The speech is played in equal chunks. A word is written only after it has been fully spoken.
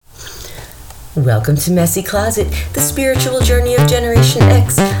Welcome to Messy Closet, the spiritual journey of Generation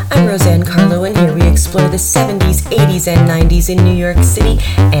X. I'm Roseanne Carlo, and here we explore the 70s, 80s, and 90s in New York City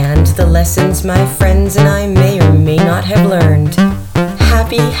and the lessons my friends and I may or may not have learned.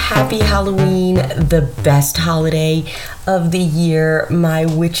 Happy Halloween, the best holiday of the year. My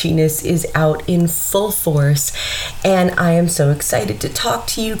witchiness is out in full force, and I am so excited to talk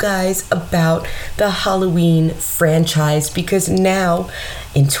to you guys about the Halloween franchise because now,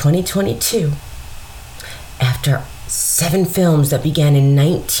 in 2022, after 7 films that began in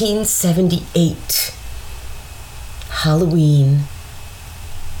 1978, Halloween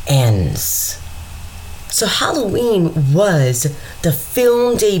ends. So Halloween was the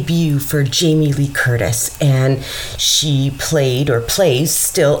film debut for Jamie Lee Curtis, and she plays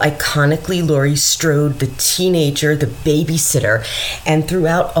still iconically Laurie Strode, the teenager, the babysitter, and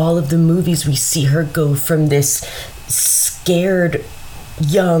throughout all of the movies we see her go from this scared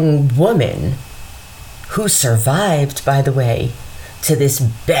young woman who survived, by the way, to this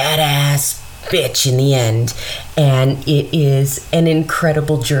badass bitch in the end, and it is an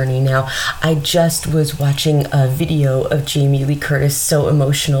incredible journey. Now, I just was watching a video of Jamie Lee Curtis, so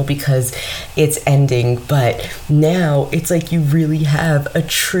emotional because it's ending, but now it's like you really have a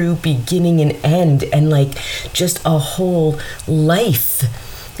true beginning and end, and like just a whole life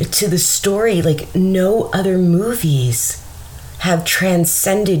to the story. Like no other movies have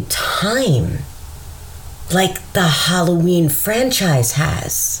transcended time like the Halloween franchise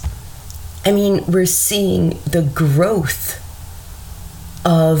has. I mean, we're seeing the growth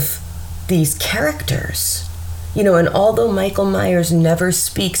of these characters. You know, and although Michael Myers never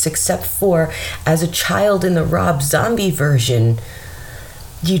speaks except for as a child in the Rob Zombie version,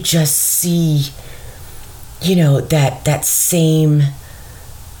 you just see, you know, that same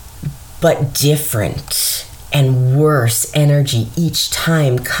but different and worse energy each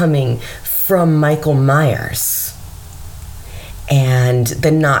time coming from Michael Myers. And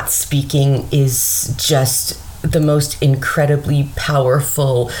the not speaking is just the most incredibly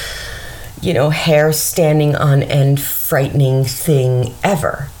powerful, you know, hair standing on end frightening thing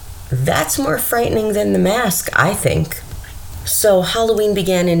ever. That's more frightening than the mask, I think. So Halloween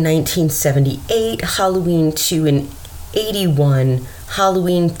began in 1978, Halloween 2 in 81,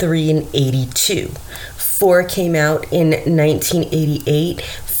 Halloween 3 in 82. 4 came out in 1988,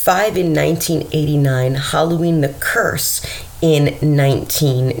 5 in 1989, Halloween the Curse in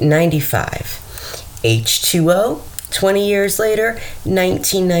 1995. H2O, 20 years later,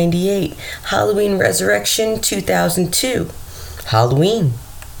 1998. Halloween Resurrection, 2002. Halloween,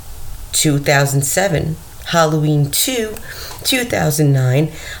 2007. Halloween 2,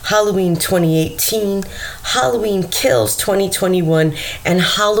 2009. Halloween 2018. Halloween Kills, 2021. And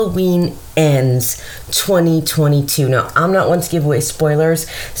Halloween Ends, 2022. Now, I'm not one to give away spoilers,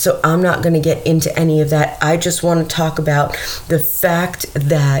 so I'm not going to get into any of that. I just want to talk about the fact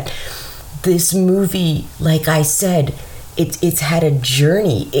that this movie, like I said, it's had a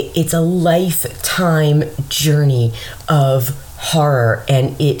journey. It's a lifetime journey of horror,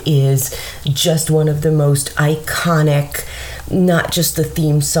 and it is just one of the most iconic, not just the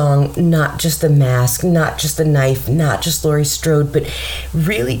theme song, not just the mask, not just the knife, not just Laurie Strode, but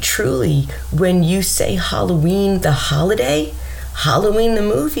really truly when you say Halloween the holiday, Halloween the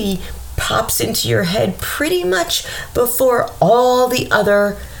movie pops into your head pretty much before all the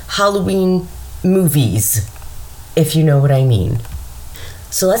other Halloween movies, if you know what I mean.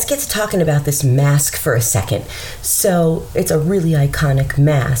 So let's get to talking about this mask for a second. So it's a really iconic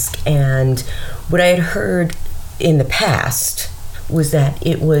mask, and what I had heard in the past was that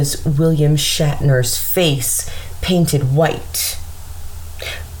it was William Shatner's face painted white,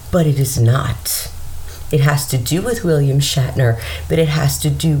 but it is not. It has to do with William Shatner, but it has to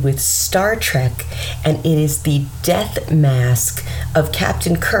do with Star Trek, and it is the death mask of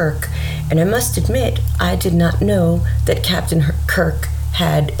Captain Kirk. And I must admit, I did not know that Captain Kirk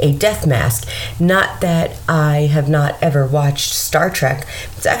had a death mask. Not that I have not ever watched Star Trek.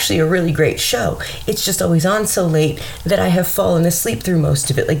 It's actually a really great show. It's just always on so late that I have fallen asleep through most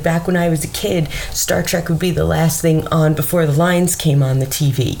of it. Like back when I was a kid, Star Trek would be the last thing on before the lines came on the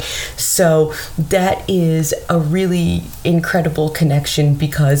TV. So that is a really incredible connection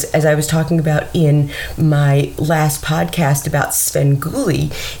because, as I was talking about in my last podcast about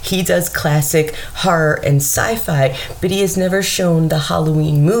Svengoolie, he does classic horror and sci-fi, but he has never shown the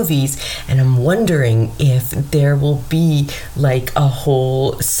Halloween movies, and I'm wondering if there will be like a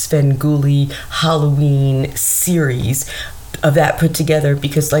whole Svengoolie Halloween series of that put together,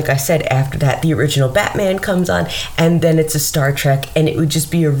 because like I said, after that the original Batman comes on, and then it's a Star Trek, and it would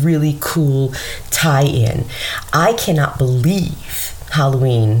just be a really cool tie-in. I cannot believe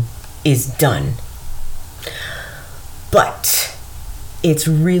Halloween is done. But it's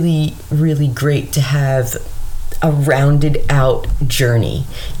really, really great to have a rounded out journey.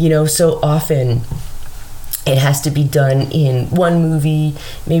 So often it has to be done in one movie.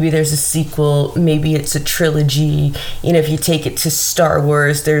 Maybe there's a sequel. Maybe it's a trilogy. If you take it to Star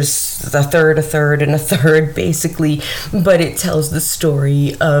Wars, there's a third, and a third, basically. But it tells the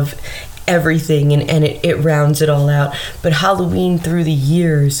story of everything, and it rounds it all out. But Halloween, through the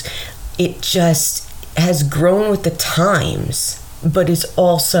years, it just has grown with the times, but is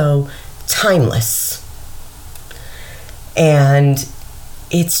also timeless. And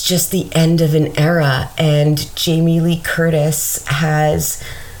it's just the end of an era, and Jamie Lee Curtis has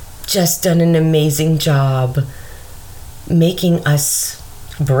just done an amazing job making us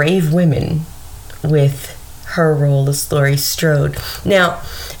brave women with her role as Laurie Strode. Now,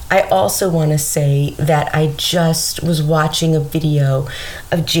 I also want to say that I just was watching a video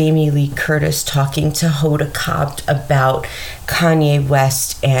of Jamie Lee Curtis talking to Hoda Kotb about Kanye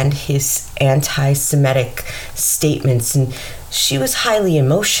West and his anti-Semitic statements, and she was highly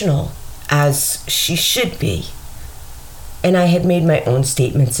emotional, as she should be. And I had made my own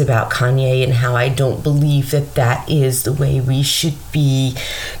statements about Kanye and how I don't believe that that is the way we should be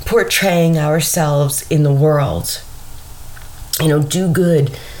portraying ourselves in the world. Do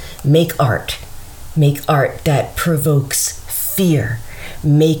good, make art that provokes fear,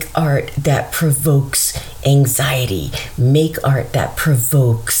 make art that provokes anxiety, make art that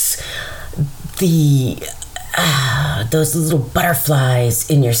provokes those little butterflies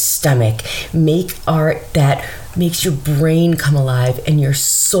in your stomach. Make art that makes your brain come alive and your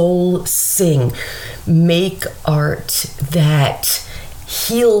soul sing. Make art that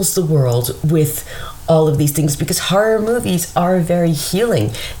heals the world with all of these things, because horror movies are very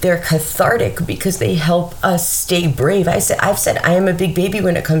healing. They're cathartic because they help us stay brave. I've said I am a big baby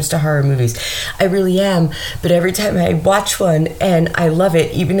when it comes to horror movies. I really am. But every time I watch one and I love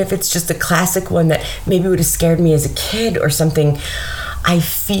it, even if it's just a classic one that maybe would have scared me as a kid or something, I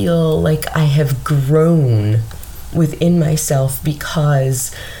feel like I have grown within myself,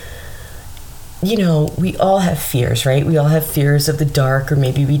 because we all have fears, right? We all have fears of the dark, or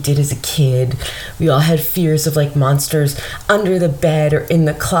maybe we did as a kid. We all had fears of like monsters under the bed or in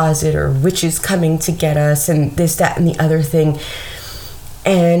the closet, or witches coming to get us, and this, that, and the other thing.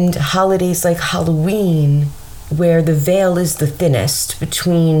 And holidays like Halloween, where the veil is the thinnest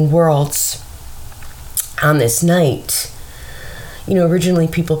between worlds on this night, originally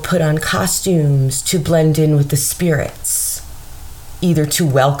people put on costumes to blend in with the spirits, either to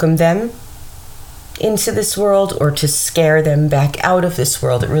welcome them into this world or to scare them back out of this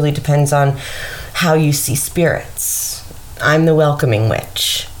world. It really depends on how you see spirits. I'm the welcoming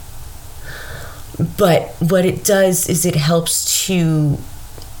witch. But what it does is it helps to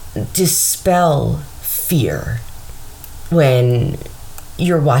dispel fear when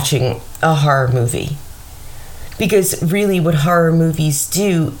you're watching a horror movie. Because really what horror movies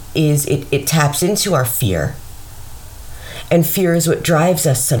do is it taps into our fear. And fear is what drives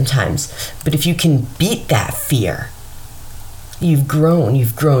us sometimes. But if you can beat that fear, you've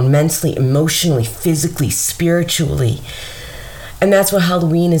grown mentally, emotionally, physically, spiritually. And that's what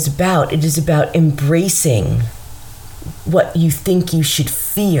Halloween is about. It is about embracing what you think you should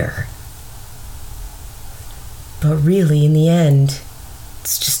fear. But really, in the end,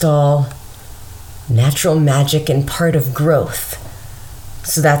 it's just all natural magic and part of growth.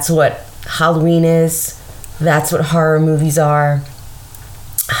 So that's what Halloween is. That's what horror movies are.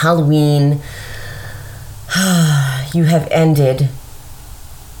 Halloween, you have ended,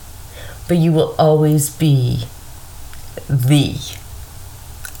 but you will always be the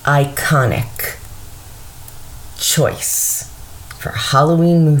iconic choice for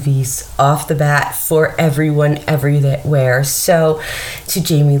Halloween movies off the bat for everyone, everywhere. So, to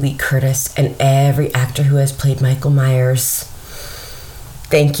Jamie Lee Curtis and every actor who has played Michael Myers,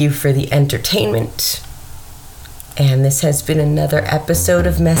 thank you for the entertainment. And this has been another episode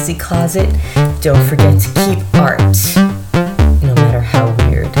of Messy Closet. Don't forget to keep art, no matter how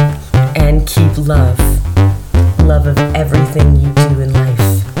weird, and keep love of everything you do in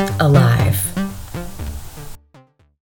life, alive.